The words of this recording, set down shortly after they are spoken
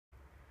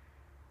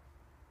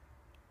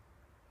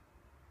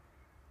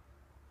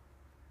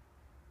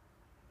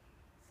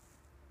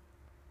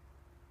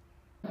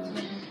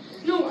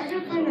No, I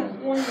gotta find that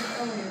one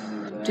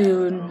earlier.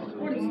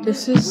 Dude,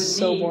 this is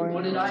so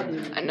boring.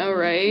 I know,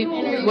 right?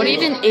 What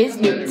even is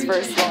Newton's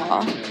first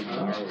law?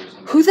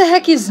 Who the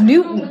heck is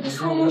Newton?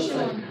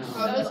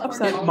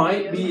 It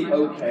might be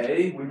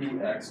okay when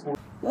you export.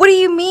 What do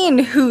you mean,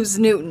 who's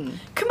Newton?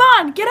 Come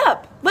on, get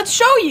up. Let's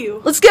show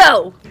you. Let's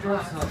go!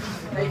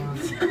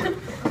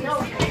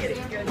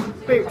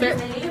 Wait,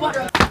 what?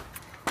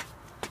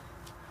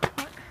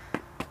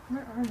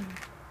 Where are you?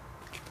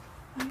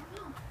 I don't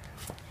know.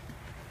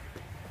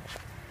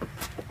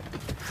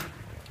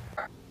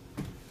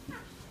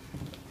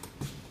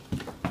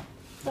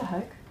 What the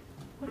heck?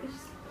 What is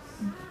this?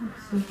 I'm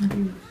so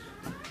confused.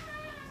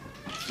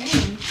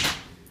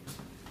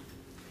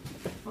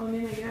 I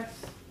mean, I guess.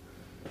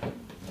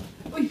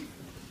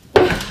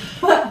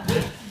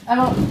 I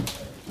don't.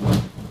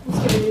 Who's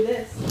gonna do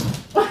this?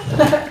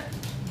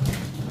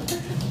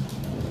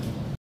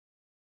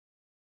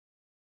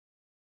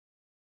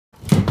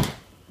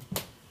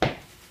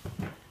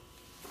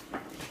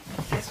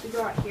 Guess we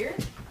go out here? I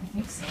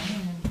think so.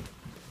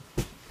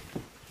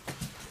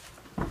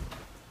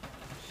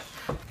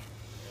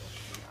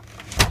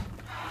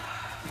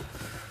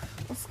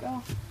 Let's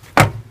go.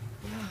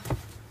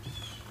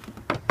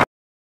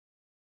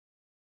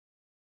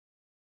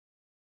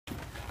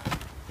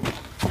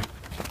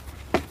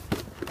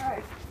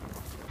 Alright.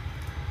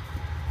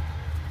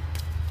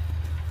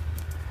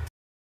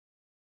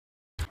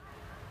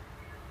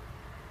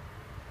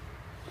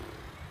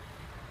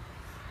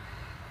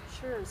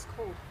 Sure is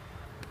cold.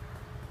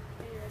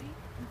 Are you ready?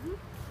 Mm-hmm.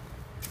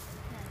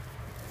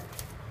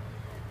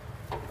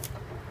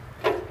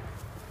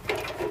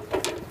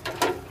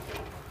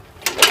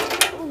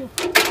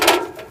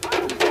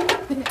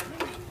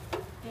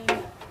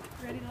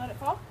 Ready to let it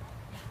fall?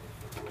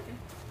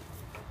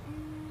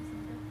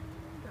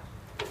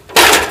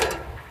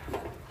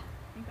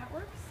 Think that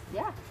works?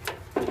 Yeah.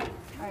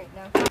 Alright,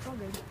 now it's all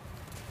good.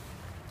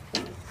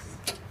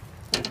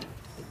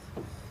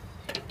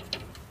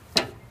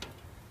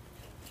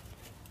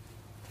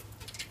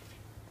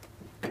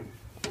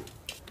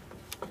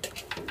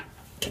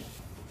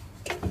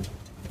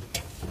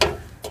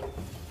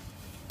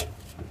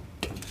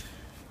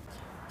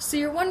 So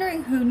you're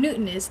wondering who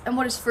Newton is and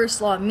what his first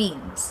law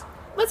means.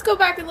 Let's go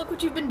back and look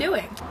what you've been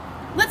doing.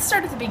 Let's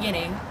start at the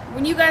beginning.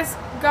 When you guys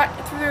got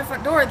through the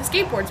front door, the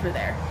skateboards were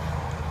there.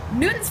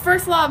 Newton's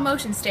first law of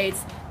motion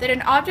states that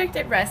an object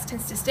at rest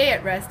tends to stay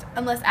at rest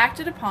unless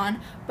acted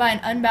upon by an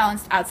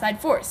unbalanced outside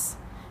force.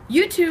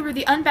 You two were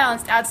the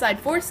unbalanced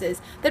outside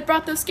forces that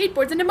brought those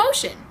skateboards into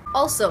motion.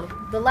 Also,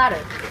 the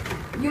ladder.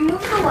 You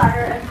move the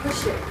ladder and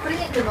push it, putting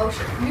it into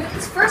motion.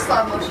 Newton's first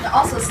law of motion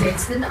also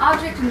states that an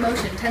object in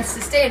motion tends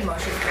to stay in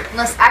motion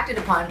unless acted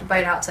upon by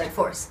an outside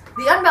force.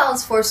 The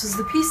unbalanced force was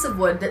the piece of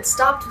wood that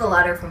stopped the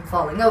ladder from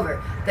falling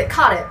over, that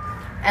caught it,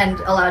 and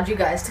allowed you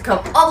guys to come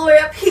all the way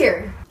up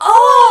here.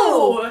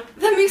 Oh!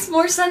 That makes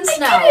more sense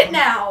now. I get it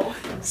now!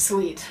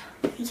 Sweet.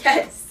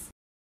 Yes.